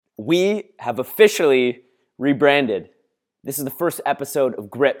We have officially rebranded. This is the first episode of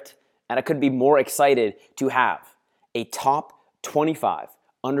Gripped, and I couldn't be more excited to have a top 25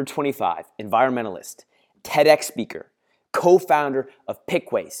 under 25 environmentalist, TEDx speaker, co-founder of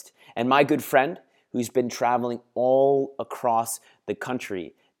Pick Waste, and my good friend who's been traveling all across the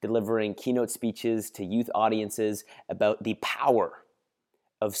country delivering keynote speeches to youth audiences about the power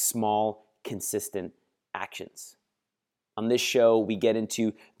of small, consistent actions. On this show, we get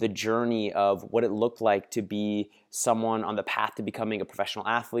into the journey of what it looked like to be someone on the path to becoming a professional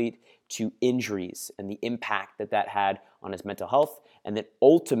athlete, to injuries and the impact that that had on his mental health, and then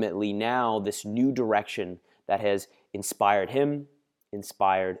ultimately now this new direction that has inspired him,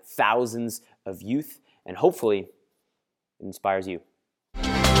 inspired thousands of youth, and hopefully inspires you.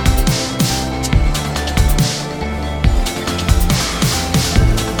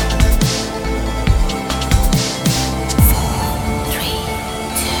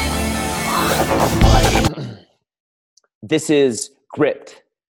 This is Gripped.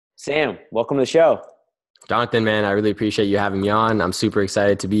 Sam, welcome to the show. Jonathan, man, I really appreciate you having me on. I'm super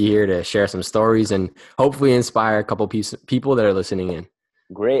excited to be here to share some stories and hopefully inspire a couple people that are listening in.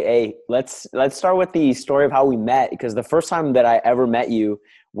 Great. Hey, let's start with the story of how we met, because the first time that I ever met you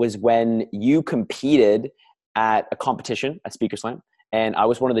was when you competed at a competition at Speaker Slam, and I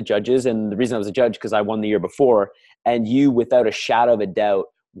was one of the judges. And the reason I was a judge because I won the year before, and you, without a shadow of a doubt,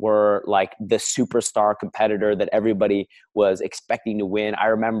 were like the superstar competitor that everybody was expecting to win. I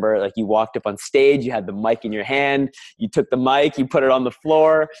remember like you walked up on stage, you had the mic in your hand, you took the mic, you put it on the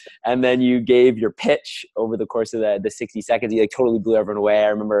floor, and then you gave your pitch over the course of the 60 seconds. You like totally blew everyone away. I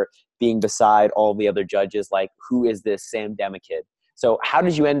remember being beside all the other judges like, who is this Sam Dema-Kid? So how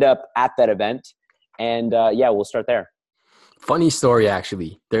did you end up at that event? And we'll start there. Funny story,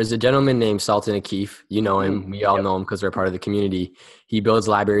 actually. There's a gentleman named Sultan Akif. You know him. We all know him because we're part of the community. He builds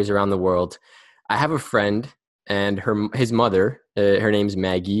libraries around the world. I have a friend, and his mother, her name's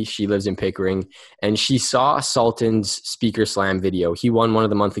Maggie. She lives in Pickering, and she saw Sultan's Speaker Slam video. He won one of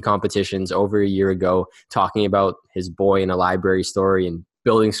the monthly competitions over a year ago, talking about his boy in a library story and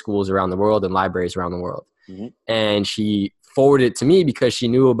building schools around the world and libraries around the world. Mm-hmm. And she forwarded it to me because she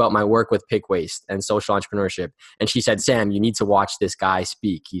knew about my work with Pick Waste and social entrepreneurship. And she said, Sam, you need to watch this guy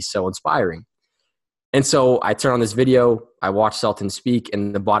speak. He's so inspiring. And so I turn on this video. I watch Sultan speak.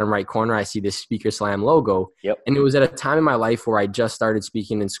 In the bottom right corner, I see this Speaker Slam logo. Yep. And it was at a time in my life where I just started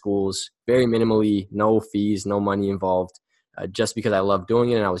speaking in schools, very minimally, no fees, no money involved, just because I loved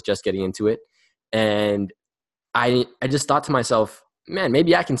doing it and I was just getting into it. And I just thought to myself, man,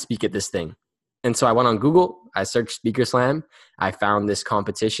 maybe I can speak at this thing. And so I went on Google, I searched Speaker Slam, I found this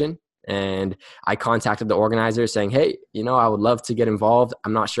competition, and I contacted the organizer saying, hey, I would love to get involved.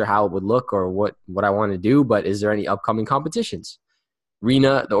 I'm not sure how it would look or what I want to do, but is there any upcoming competitions?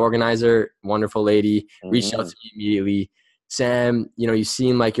 Rena, the organizer, wonderful lady, reached out to me immediately. Sam, you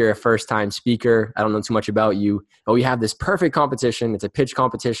seem like you're a first-time speaker. I don't know too much about you, but we have this perfect competition. It's a pitch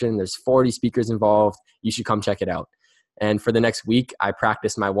competition. There's 40 speakers involved. You should come check it out. And for the next week, I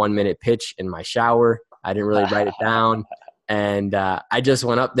practiced my 1-minute pitch in my shower. I didn't really write it down. And I just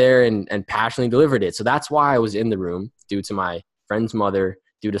went up there and passionately delivered it. So that's why I was in the room, due to my friend's mother,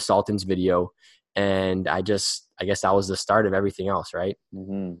 due to Sultan's video. And I guess that was the start of everything else, right?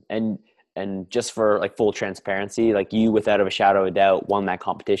 Mm-hmm. And just for like full transparency, like you, without a shadow of a doubt, won that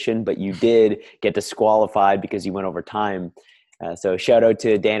competition, but you did get disqualified because you went over time. So shout out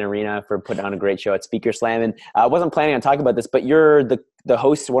to Dan Arena for putting on a great show at Speaker Slam. And I wasn't planning on talking about this, but you're the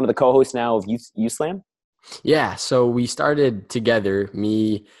host, one of the co-hosts now of Youth Slam? Yeah. So we started together,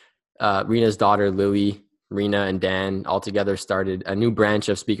 me, Rena's daughter, Lily, Rena, and Dan all together started a new branch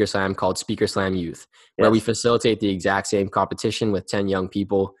of Speaker Slam called Speaker Slam Youth, where we facilitate the exact same competition with 10 young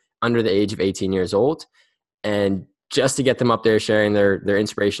people under the age of 18 years old. And just to get them up there sharing their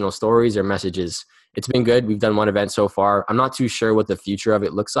inspirational stories or messages. It's been good. We've done one event so far. I'm not too sure what the future of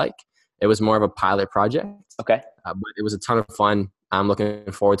it looks like. It was more of a pilot project. Okay. But it was a ton of fun. I'm looking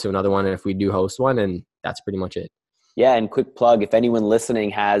forward to another one if we do host one, and that's pretty much it. Yeah, and quick plug, if anyone listening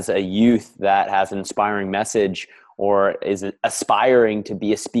has a youth that has an inspiring message or is aspiring to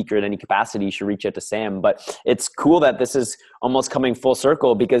be a speaker in any capacity, you should reach out to Sam. But it's cool that this is almost coming full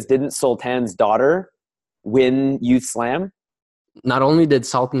circle, because didn't Sultan's daughter win Youth Slam? Not only did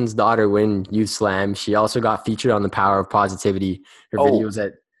Sultan's daughter win Youth Slam, she also got featured on The Power of Positivity. Her video's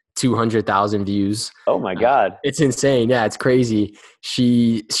at 200,000 views. Oh my God. It's insane. Yeah, it's crazy.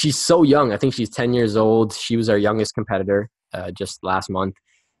 She's so young. I think she's 10 years old. She was our youngest competitor just last month.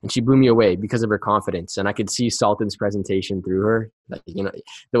 And she blew me away because of her confidence. And I could see Sultan's presentation through her. Like,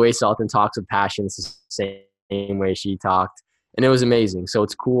 the way Sultan talks with passion is the same way she talked. And it was amazing. So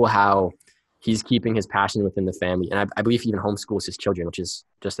it's cool how he's keeping his passion within the family. And I believe he even homeschools his children, which is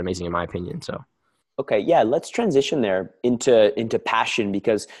just amazing in my opinion. So. Okay, yeah, let's transition there into passion,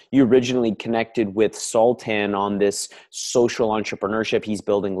 because you originally connected with Sultan on this social entrepreneurship. He's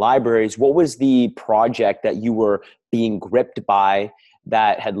building libraries. What was the project that you were being gripped by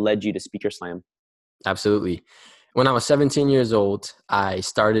that had led you to Speaker Slam? Absolutely. When I was 17 years old, I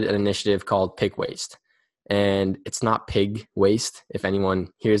started an initiative called Pick Waste. And it's not pig waste. If anyone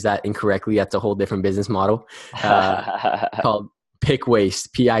hears that incorrectly, that's a whole different business model. Called Pick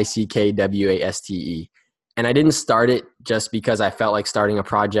Waste, Pickwaste. And I didn't start it just because I felt like starting a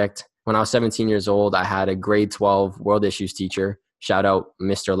project. When I was 17 years old, I had a grade 12 world issues teacher. Shout out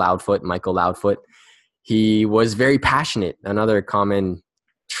Mr. Loudfoot, Michael Loudfoot. He was very passionate. Another common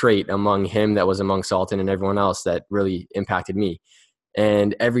trait among him that was among Sultan and everyone else that really impacted me.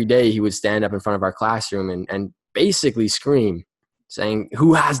 And every day he would stand up in front of our classroom and basically scream, saying,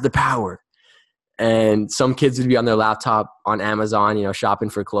 "Who has the power?" And some kids would be on their laptop on Amazon, shopping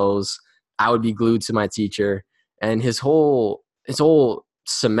for clothes. I would be glued to my teacher. And his whole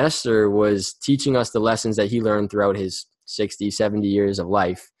semester was teaching us the lessons that he learned throughout his 60, 70 years of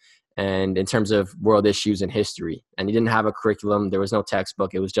life. And in terms of world issues and history. And he didn't have a curriculum. There was no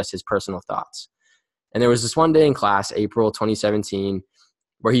textbook. It was just his personal thoughts. And there was this one day in class, April 2017,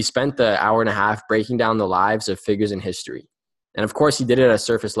 where he spent the hour and a half breaking down the lives of figures in history. And of course, he did it at a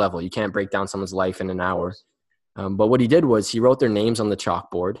surface level. You can't break down someone's life in an hour. But what he did was he wrote their names on the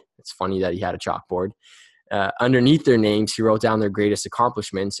chalkboard. It's funny that he had a chalkboard. Underneath their names, he wrote down their greatest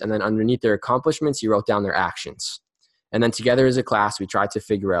accomplishments. And then underneath their accomplishments, he wrote down their actions. And then together as a class, we tried to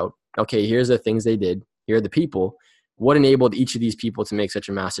figure out, okay, here's the things they did. Here are the people. What enabled each of these people to make such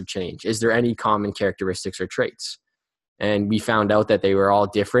a massive change? Is there any common characteristics or traits? And we found out that they were all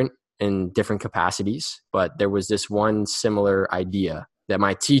different in different capacities, but there was this one similar idea that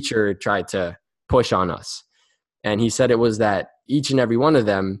my teacher tried to push on us. And he said it was that each and every one of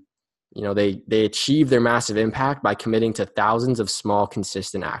them, they achieved their massive impact by committing to thousands of small,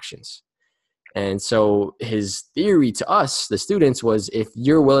 consistent actions. And so his theory to us, the students, was if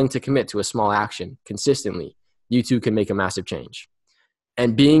you're willing to commit to a small action consistently, you too can make a massive change.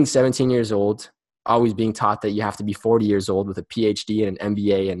 And being 17 years old, always being taught that you have to be 40 years old with a PhD and an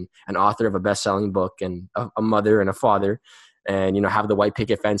MBA and an author of a best-selling book and a mother and a father and, have the white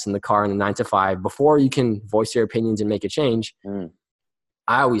picket fence in the car and a 9 to 5 before you can voice your opinions and make a change.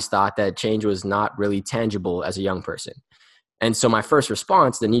 I always thought that change was not really tangible as a young person. And so my first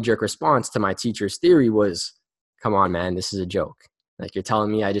response, the knee-jerk response to my teacher's theory was, come on, man, this is a joke. Like, you're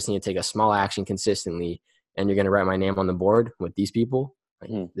telling me I just need to take a small action consistently and you're going to write my name on the board with these people?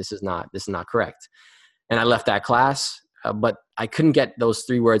 This is not correct. And I left that class, but I couldn't get those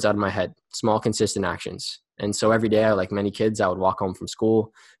 3 words out of my head, small, consistent actions. And so every day, like many kids, I would walk home from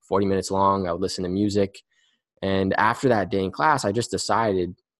school, 40 minutes long. I would listen to music. And after that day in class, I just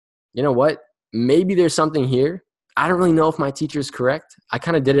decided, you know what, maybe there's something here. I don't really know if my teacher is correct. I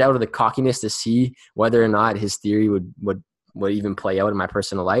kind of did it out of the cockiness to see whether or not his theory would even play out in my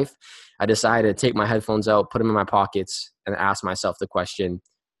personal life. I decided to take my headphones out, put them in my pockets, and ask myself the question,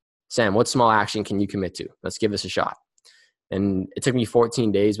 Sam, what small action can you commit to? Let's give this a shot. And it took me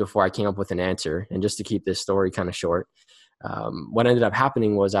 14 days before I came up with an answer. And just to keep this story kind of short, what ended up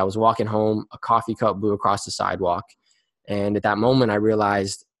happening was I was walking home, a coffee cup blew across the sidewalk. And at that moment, I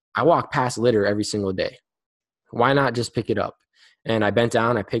realized I walk past litter every single day. Why not just pick it up? And I bent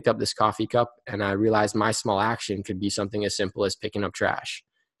down, I picked up this coffee cup, and I realized my small action could be something as simple as picking up trash.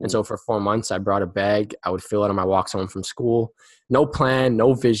 And so for 4 months, I brought a bag. I would fill it on my walks home from school. No plan,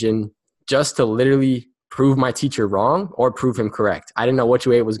 no vision, just to literally prove my teacher wrong or prove him correct. I didn't know which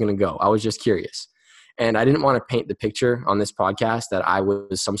way it was going to go. I was just curious. And I didn't want to paint the picture on this podcast that I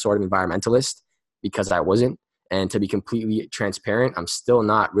was some sort of environmentalist, because I wasn't. And to be completely transparent, I'm still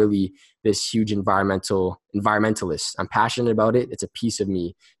not really this huge environmentalist. I'm passionate about it. It's a piece of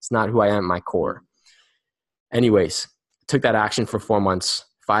me. It's not who I am at my core. Anyways, took that action for 4 months.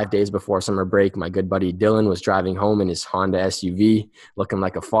 5 days before summer break, my good buddy Dylan was driving home in his Honda SUV, looking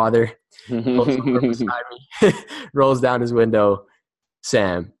like a father. Pulls over beside me, rolls down his window.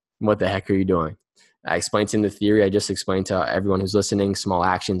 Sam, what the heck are you doing? I explained to him the theory I just explained to everyone who's listening, small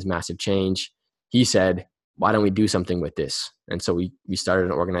actions, massive change. He said, why don't we do something with this? And so we started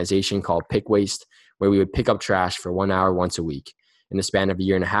an organization called Pick Waste, where we would pick up trash for 1 hour once a week. In the span of a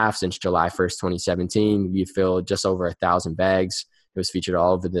year and a half, since July 1st, 2017, we filled just over 1,000 bags. It was featured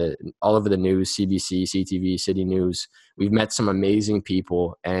all over the news, CBC, CTV, City News. We've met some amazing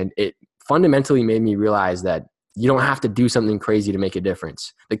people, and it fundamentally made me realize that you don't have to do something crazy to make a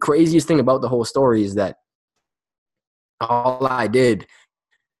difference. The craziest thing about the whole story is that all I did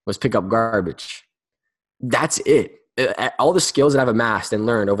was pick up garbage. That's it. All the skills that I've amassed and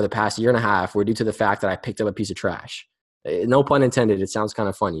learned over the past year and a half were due to the fact that I picked up a piece of trash. No pun intended. It sounds kind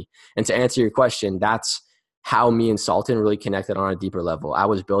of funny. And to answer your question, that's how me and Sultan really connected on a deeper level. I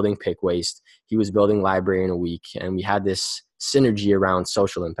was building pick waste. He was building library in a week. And we had this synergy around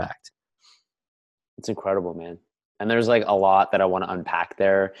social impact. It's incredible, man. And there's like a lot that I want to unpack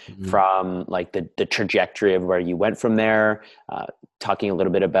there from like the trajectory of where you went from there, talking a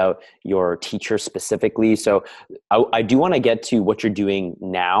little bit about your teacher specifically. So I do want to get to what you're doing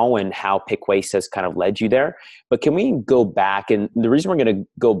now and how Pick Waste has kind of led you there. But can we go back? And the reason we're going to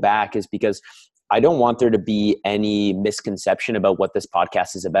go back is because I don't want there to be any misconception about what this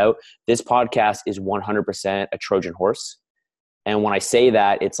podcast is about. This podcast is 100% a Trojan horse. And when I say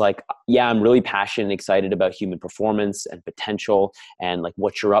that, it's like, yeah, I'm really passionate and excited about human performance and potential and like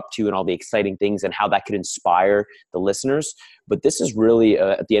what you're up to and all the exciting things and how that could inspire the listeners. But this is really,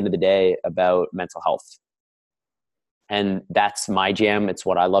 at the end of the day, about mental health. And that's my jam. It's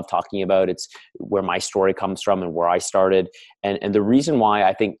what I love talking about. It's where my story comes from and where I started. And the reason why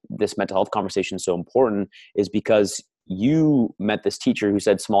I think this mental health conversation is so important is because you met this teacher who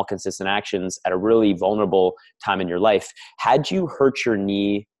said small, consistent actions at a really vulnerable time in your life. Had you hurt your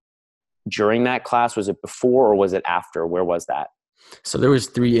knee during that class? Was it before or was it after? Where was that? So there was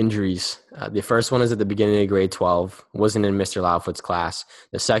 3 injuries. The first one was at the beginning of grade 12, wasn't in Mr. Loudfoot's class.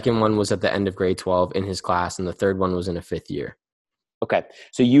 The second one was at the end of grade 12 in his class. And the third one was in a 5th year. Okay.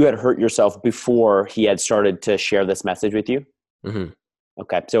 So you had hurt yourself before he had started to share this message with you? Mm-hmm.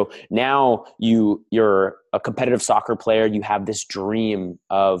 Okay. So now you're a competitive soccer player. You have this dream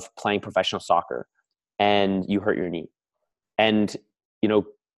of playing professional soccer and you hurt your knee. And,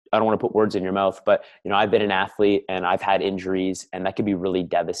 I don't want to put words in your mouth, but, I've been an athlete and I've had injuries, and that can be really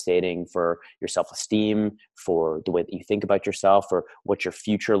devastating for your self-esteem, for the way that you think about yourself, or what your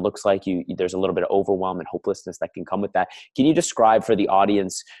future looks like. There's a little bit of overwhelm and hopelessness that can come with that. Can you describe for the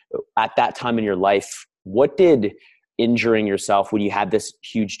audience at that time in your life, what did injuring yourself when you had this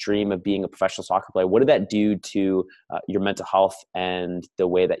huge dream of being a professional soccer player, what did that do to your mental health and the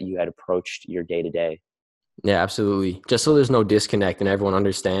way that you had approached your day-to-day? Yeah, absolutely. Just so there's no disconnect and everyone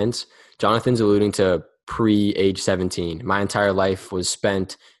understands, Jonathan's alluding to pre-age 17. My entire life was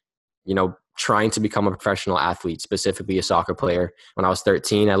spent, trying to become a professional athlete, specifically a soccer player. When I was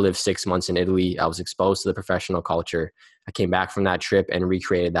 13, I lived 6 months in Italy. I was exposed to the professional culture. I came back from that trip and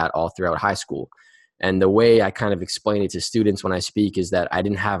recreated that all throughout high school. And the way I kind of explain it to students when I speak is that I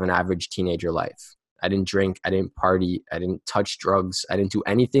didn't have an average teenager life. I didn't drink. I didn't party. I didn't touch drugs. I didn't do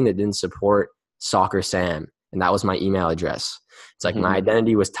anything that didn't support Soccer Sam. And that was my email address. It's like my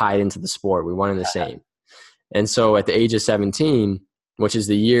identity was tied into the sport. We wanted the same. And so at the age of 17, which is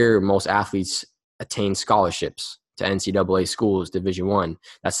the year most athletes attain scholarships to NCAA schools, Division I,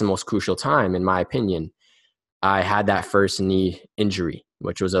 that's the most crucial time, in my opinion. I had that first knee injury,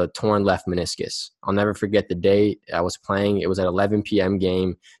 which was a torn left meniscus. I'll never forget the day I was playing. It was at 11 p.m.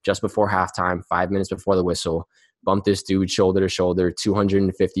 game, just before halftime, 5 minutes before the whistle. Bumped this dude shoulder to shoulder,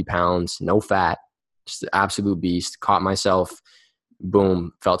 250 pounds, no fat, just an absolute beast. Caught myself,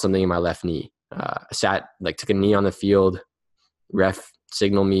 boom, felt something in my left knee. Took a knee on the field. Ref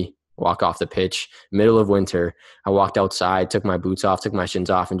signaled me, walk off the pitch. Middle of winter, I walked outside, took my boots off, took my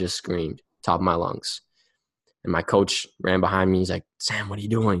shins off, and just screamed, top of my lungs. And my coach ran behind me. He's like, Sam, what are you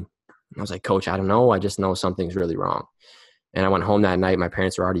doing? And I was like, Coach, I don't know. I just know something's really wrong. And I went home that night. My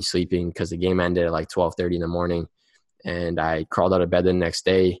parents were already sleeping because the game ended at like 12:30 in the morning. And I crawled out of bed the next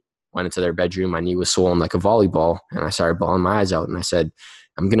day, went into their bedroom. My knee was swollen like a volleyball. And I started bawling my eyes out. And I said,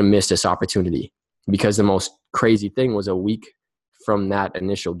 I'm going to miss this opportunity. Because the most crazy thing was a week from that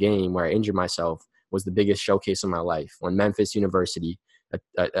initial game where I injured myself was the biggest showcase of my life. When Memphis University,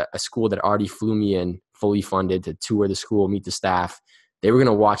 a school that already flew me in, fully funded to tour the school, meet the staff, they were going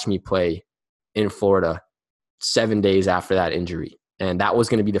to watch me play in Florida 7 days after that injury. And that was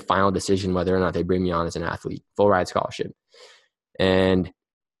going to be the final decision whether or not they bring me on as an athlete, full ride scholarship. And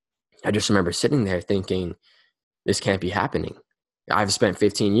I just remember sitting there thinking, this can't be happening. I've spent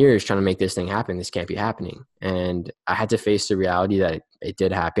 15 years trying to make this thing happen. This can't be happening. And I had to face the reality that it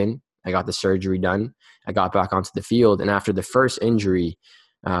did happen. I got the surgery done. I got back onto the field. And after the first injury,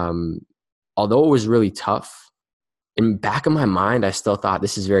 although it was really tough, in the back of my mind, I still thought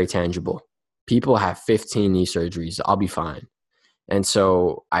this is very tangible. People have 15 knee surgeries. I'll be fine. And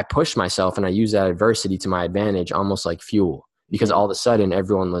so I pushed myself and I used that adversity to my advantage, almost like fuel, because all of a sudden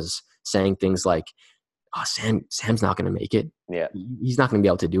everyone was saying things like, oh, Sam's not going to make it. Yeah. He's not going to be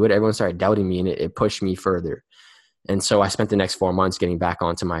able to do it. Everyone started doubting me and it pushed me further. And so I spent the next 4 months getting back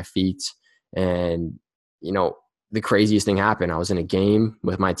onto my feet. And, the craziest thing happened. I was in a game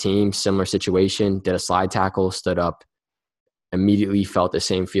with my team, similar situation, did a slide tackle, stood up, immediately felt the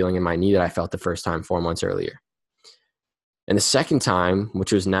same feeling in my knee that I felt the first time 4 months earlier. And the second time,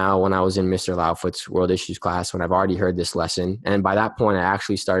 which was now when I was in Mr. Loudfoot's World Issues class, when I've already heard this lesson. And by that point, I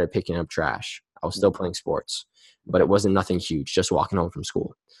actually started picking up trash. I was still playing sports, but it wasn't nothing huge, just walking home from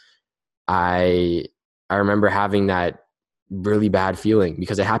school. I remember having that really bad feeling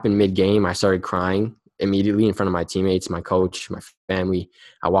because it happened mid-game. I started crying immediately in front of my teammates, my coach, my family.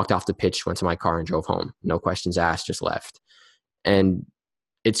 I walked off the pitch, went to my car, and drove home. No questions asked, just left. And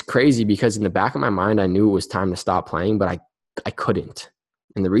it's crazy because in the back of my mind, I knew it was time to stop playing, but I couldn't.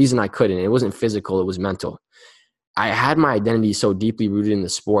 And the reason I couldn't, it wasn't physical, it was mental. I had my identity so deeply rooted in the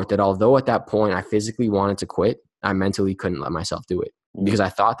sport that although at that point I physically wanted to quit, I mentally couldn't let myself do it because I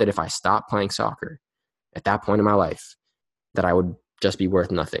thought that if I stopped playing soccer at that point in my life, that I would just be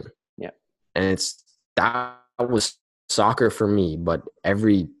worth nothing. Yeah. And that was soccer for me, but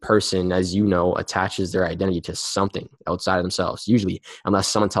every person, as you know, attaches their identity to something outside of themselves, usually, unless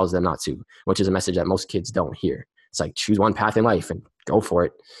someone tells them not to, which is a message that most kids don't hear. It's like, choose one path in life and go for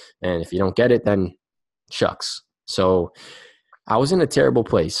it. And if you don't get it, then shucks. So I was in a terrible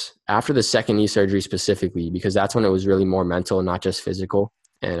place after the second knee surgery specifically, because that's when it was really more mental, not just physical.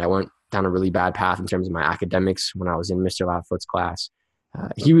 And I went down a really bad path in terms of my academics when I was in Mr. Loudfoot's class.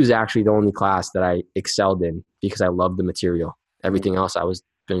 He was actually the only class that I excelled in because I loved the material. Everything else I was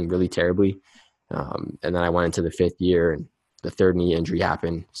doing really terribly. And then I went into the fifth year and the third knee injury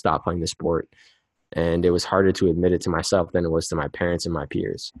happened, stopped playing the sport. And it was harder to admit it to myself than it was to my parents and my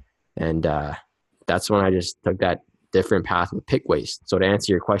peers. And that's when I just took that different path with pick waste. So to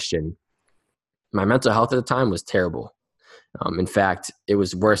answer your question, my mental health at the time was terrible. In fact, it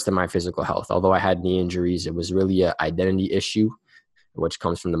was worse than my physical health. Although I had knee injuries, it was really an identity issue, which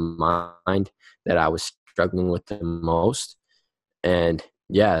comes from the mind, that I was struggling with the most. And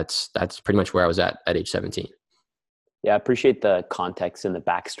yeah, that's pretty much where I was at age 17. Yeah, I appreciate the context and the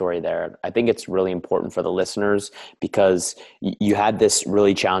backstory there. I think it's really important for the listeners because you had this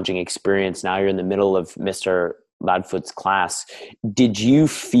really challenging experience. Now you're in the middle of Mr. Loudfoot's class. Did you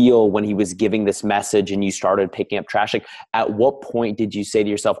feel when he was giving this message and you started picking up trash, like at what point did you say to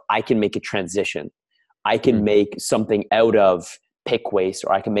yourself, I can make a transition? I can make something out of pick waste,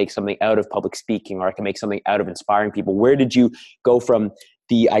 or I can make something out of public speaking, or I can make something out of inspiring people? Where did you go from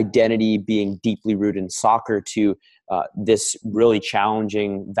the identity being deeply rooted in soccer to this really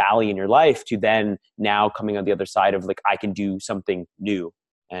challenging valley in your life to then now coming on the other side of like, I can do something new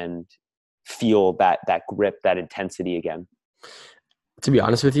and feel that grip, that intensity again? To be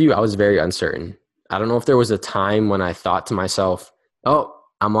honest with you, I was very uncertain. I don't know if there was a time when I thought to myself, oh,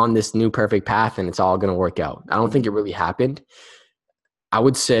 I'm on this new perfect path and it's all going to work out. I don't think it really happened. I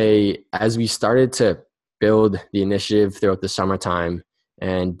would say as we started to build the initiative throughout the summertime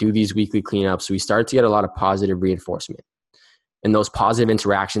and do these weekly cleanups, we started to get a lot of positive reinforcement. And those positive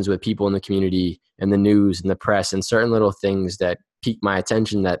interactions with people in the community and the news and the press and certain little things that piqued my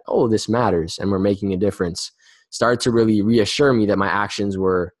attention that, oh, this matters and we're making a difference, started to really reassure me that my actions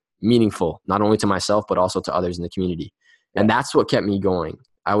were meaningful, not only to myself, but also to others in the community. And that's what kept me going.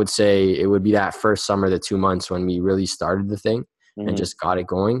 I would say it would be that first summer, the 2 months when we really started the thing and just got it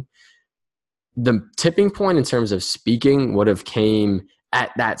going. The tipping point in terms of speaking would have came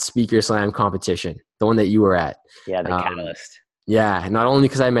at that Speaker Slam competition, the one that you were at. Yeah, the catalyst. Yeah, not only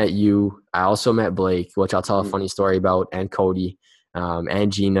because I met you, I also met Blake, which I'll tell a funny story about, and Cody,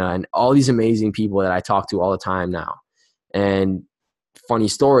 and Gina, and all these amazing people that I talk to all the time now. And funny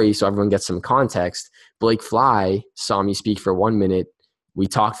story, so everyone gets some context, Blake Fly saw me speak for 1 minute. We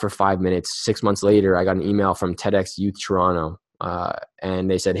talked for 5 minutes. 6 months later, I got an email from TEDx Youth Toronto, and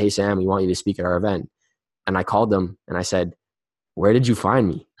they said, hey, Sam, we want you to speak at our event. And I called them, and I said, where did you find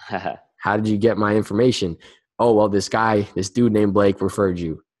me? How did you get my information? Oh, well, this dude named Blake referred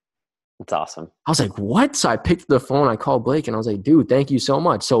you. That's awesome. I was like, what? So I picked up the phone, I called Blake, and I was like, dude, thank you so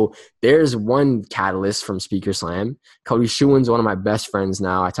much. So there's one catalyst from Speaker Slam. Cody Schuen's one of my best friends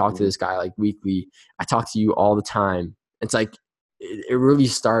now. I talk to this guy like weekly. I talk to you all the time. It's like, it really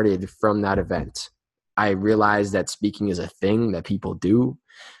started from that event. I realized that speaking is a thing that people do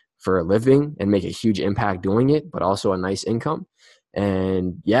for a living and make a huge impact doing it, but also a nice income.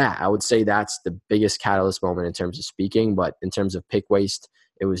 And yeah, I would say that's the biggest catalyst moment in terms of speaking, but in terms of pick waste,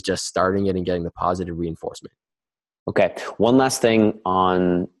 it was just starting it and getting the positive reinforcement. Okay. One last thing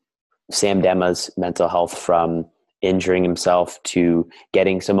on Sam Dema's mental health from injuring himself to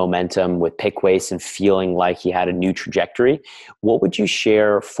getting some momentum with pick weights and feeling like he had a new trajectory. What would you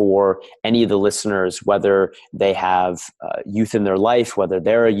share for any of the listeners, whether they have youth in their life, whether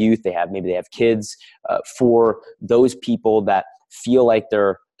they're a youth, maybe they have kids, for those people that feel like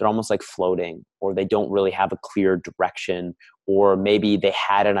they're almost like floating, or they don't really have a clear direction, or maybe they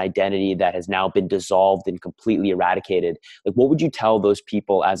had an identity that has now been dissolved and completely eradicated? Like, what would you tell those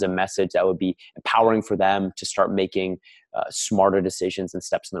people as a message that would be empowering for them to start making smarter decisions and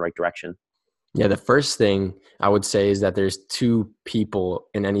steps in the right direction? Yeah, the first thing I would say is that there's two people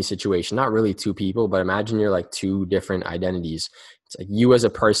in any situation. Not really two people, but imagine you're like two different identities. It's like you as a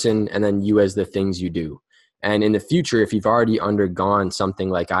person and then you as the things you do. And in the future, if you've already undergone something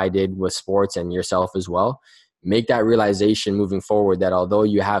like I did with sports and yourself as well, make that realization moving forward that although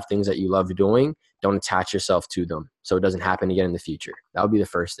you have things that you love doing, don't attach yourself to them so it doesn't happen again in the future. That would be the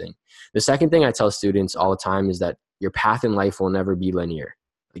first thing. The second thing I tell students all the time is that your path in life will never be linear.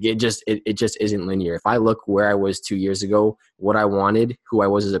 Like it just isn't linear. If I look where I was 2 years ago, what I wanted, who I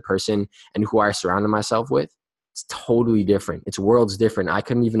was as a person, and who I surrounded myself with, it's totally different. It's worlds different. I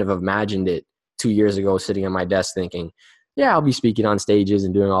couldn't even have imagined it 2 years ago sitting at my desk thinking, yeah, I'll be speaking on stages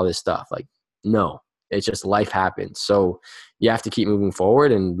and doing all this stuff. Like, no, it's just life happens. So you have to keep moving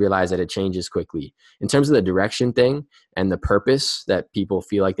forward and realize that it changes quickly. In terms of the direction thing and the purpose that people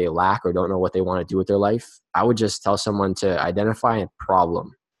feel like they lack or don't know what they want to do with their life, I would just tell someone to identify a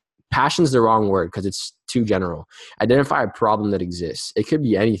problem. Passion's the wrong word because it's too general. Identify a problem that exists. It could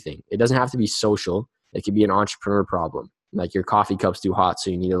be anything. It doesn't have to be social. It could be an entrepreneur problem. Like your coffee cup's too hot, so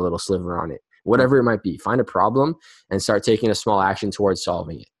you need a little sliver on it. Whatever it might be, find a problem and start taking a small action towards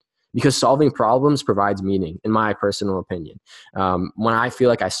solving it. Because solving problems provides meaning, in my personal opinion. When I feel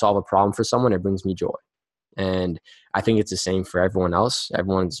like I solve a problem for someone, it brings me joy. And I think it's the same for everyone else.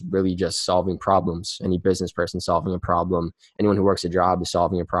 Everyone's really just solving problems. Any business person solving a problem, anyone who works a job is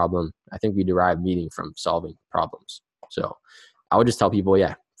solving a problem. I think we derive meaning from solving problems. So I would just tell people,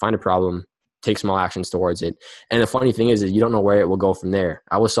 yeah, find a problem, take small actions towards it. And the funny thing is you don't know where it will go from there.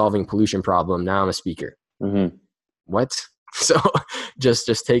 I was solving pollution problem. Now I'm a speaker. Mm-hmm. What? So just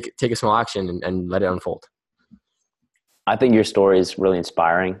take a small action and let it unfold. I think your story is really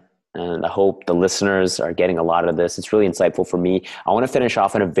inspiring, and I hope the listeners are getting a lot of this. It's really insightful for me. I want to finish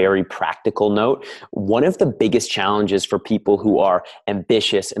off on a very practical note. One of the biggest challenges for people who are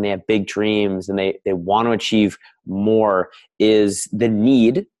ambitious and they have big dreams and they want to achieve more is the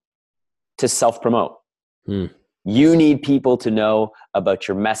need to self-promote. You need people to know about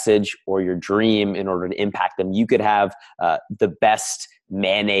your message or your dream in order to impact them. You could have the best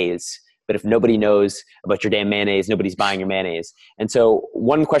mayonnaise, but if nobody knows about your damn mayonnaise, nobody's buying your mayonnaise. And so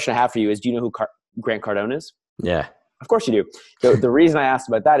one question I have for you is, do you know who Grant Cardone is? Yeah. Of course you do. The reason I asked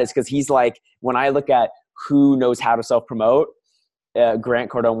about that is because he's like, when I look at who knows how to self-promote, Grant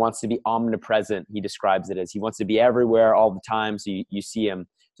Cardone wants to be omnipresent. He describes it as he wants to be everywhere all the time, so you see him.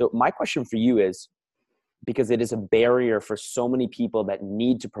 So my question for you is, because it is a barrier for so many people that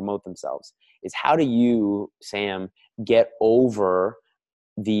need to promote themselves, is how do you, Sam, get over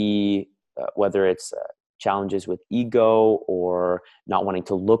the, whether it's challenges with ego or not wanting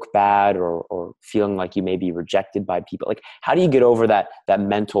to look bad or feeling like you may be rejected by people? Like, how do you get over that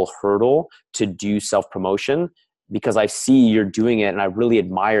mental hurdle to do self-promotion? Because I see you're doing it and I really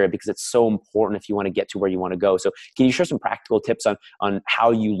admire it because it's so important if you want to get to where you want to go. So can you share some practical tips on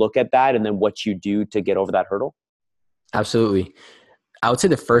how you look at that and then what you do to get over that hurdle? Absolutely. I would say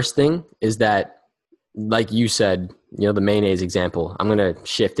the first thing is that, like you said, the mayonnaise example, I'm going to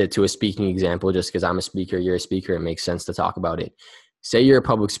shift it to a speaking example just because I'm a speaker, you're a speaker. It makes sense to talk about it. Say you're a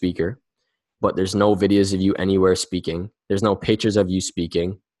public speaker, but there's no videos of you anywhere speaking. There's no pictures of you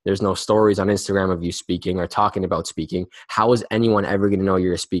speaking. There's no stories on Instagram of you speaking or talking about speaking. How is anyone ever going to know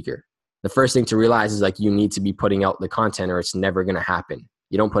you're a speaker? The first thing to realize is like you need to be putting out the content or it's never going to happen.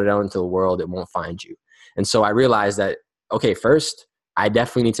 You don't put it out into the world, it won't find you. And so I realized that, okay, first, I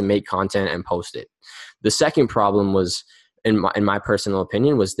definitely need to make content and post it. The second problem was, in my personal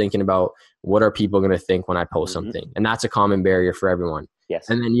opinion, was thinking about what are people going to think when I post something? And that's a common barrier for everyone. Yes.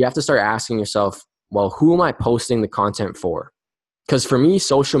 And then you have to start asking yourself, well, who am I posting the content for? Because for me,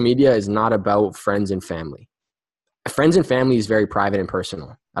 social media is not about friends and family. Friends and family is very private and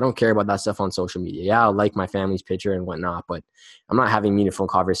personal. I don't care about that stuff on social media. Yeah, I'll like my family's picture and whatnot, but I'm not having meaningful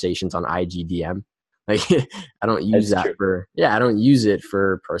conversations on IG DM. Like I don't use that for, I don't use it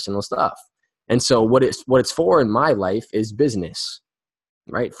for personal stuff. And so what it's for in my life is business,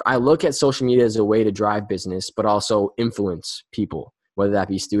 right? I look at social media as a way to drive business, but also influence people, whether that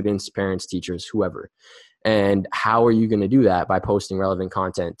be students, parents, teachers, whoever. And how are you going to do that? By posting relevant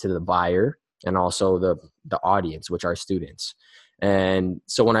content to the buyer and also the audience, which are students. And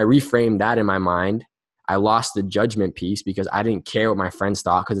so when I reframed that in my mind, I lost the judgment piece because I didn't care what my friends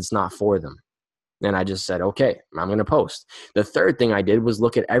thought because it's not for them. And I just said, okay, I'm going to post. The third thing I did was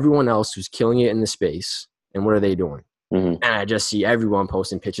look at everyone else who's killing it in the space and what are they doing? Mm-hmm. And I just see everyone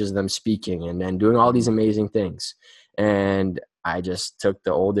posting pictures of them speaking and then doing all these amazing things. And I just took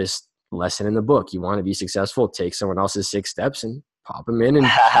the oldest lesson in the book. You want to be successful, take someone else's 6 steps and pop them in and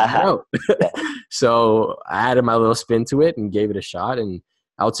try it out. So I added my little spin to it and gave it a shot. And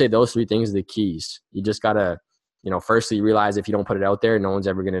I would say those 3 things are the keys. You just got to, firstly realize if you don't put it out there, no one's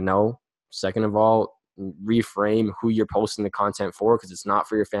ever going to know. Second of all, reframe who you're posting the content for, because it's not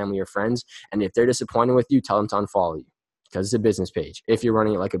for your family or friends. And if they're disappointed with you, tell them to unfollow you, because it's a business page if you're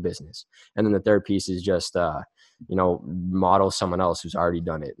running it like a business. And then the third piece is just, model someone else who's already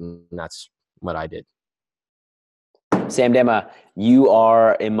done it. And that's what I did. Sam Dema, you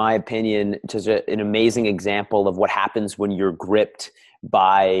are, in my opinion, just an amazing example of what happens when you're gripped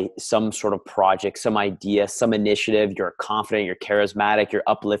by some sort of project, some idea, some initiative. You're confident, you're charismatic, you're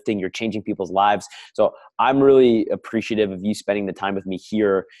uplifting, you're changing people's lives. So I'm really appreciative of you spending the time with me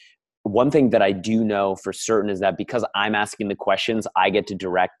here. One thing that I do know for certain is that because I'm asking the questions, I get to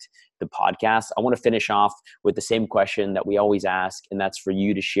direct the podcast. I want to finish off with the same question that we always ask, and that's for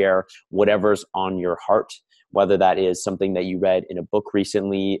you to share whatever's on your heart, whether that is something that you read in a book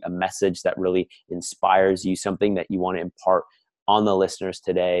recently, a message that really inspires you, something that you want to impart on the listeners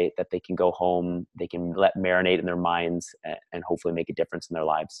today that they can go home, they can let marinate in their minds and hopefully make a difference in their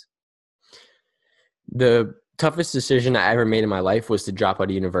lives. The toughest decision I ever made in my life was to drop out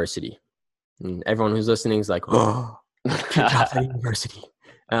of university. And everyone who's listening is like, oh, drop out of university.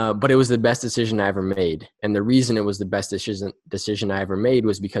 But it was the best decision I ever made. And the reason it was the best decision I ever made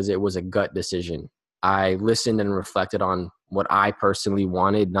was because it was a gut decision. I listened and reflected on what I personally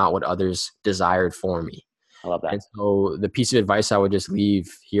wanted, not what others desired for me. I love that. And so the piece of advice I would just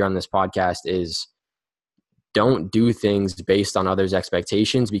leave here on this podcast is don't do things based on others'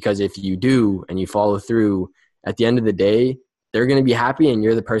 expectations, because if you do and you follow through, at the end of the day, they're going to be happy and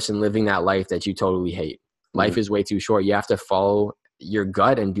you're the person living that life that you totally hate. Mm-hmm. Life is way too short. You have to follow your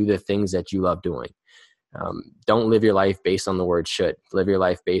gut and do the things that you love doing. Don't live your life based on the word should. Live your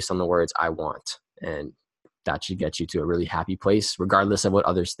life based on the words I want. And that should get you to a really happy place, regardless of what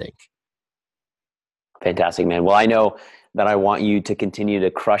others think. Fantastic, man. Well, I know that I want you to continue to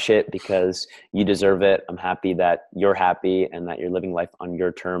crush it because you deserve it. I'm happy that you're happy and that you're living life on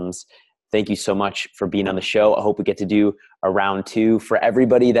your terms. Thank you so much for being on the show. I hope we get to do a round 2. For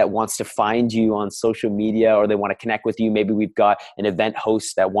everybody that wants to find you on social media or they want to connect with you, maybe we've got an event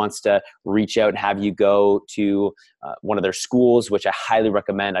host that wants to reach out and have you go to one of their schools, which I highly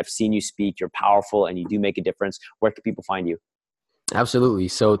recommend. I've seen you speak. You're powerful and you do make a difference. Where can people find you? Absolutely.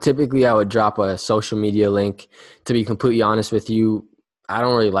 So typically I would drop a social media link. To be completely honest with you, I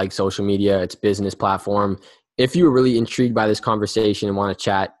don't really like social media. It's a business platform. If you were really intrigued by this conversation and want to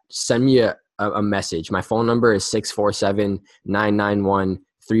chat, send me a message. My phone number is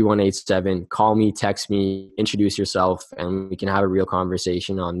 647-991-3187. Call me, text me, introduce yourself, and we can have a real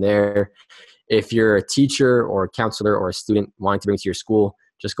conversation on there. If you're a teacher or a counselor or a student wanting to bring to your school,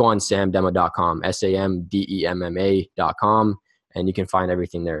 just go on samdema.com, SAMDEMMA.com. And you can find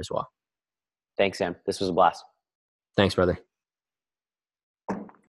everything there as well. Thanks, Sam. This was a blast. Thanks, brother.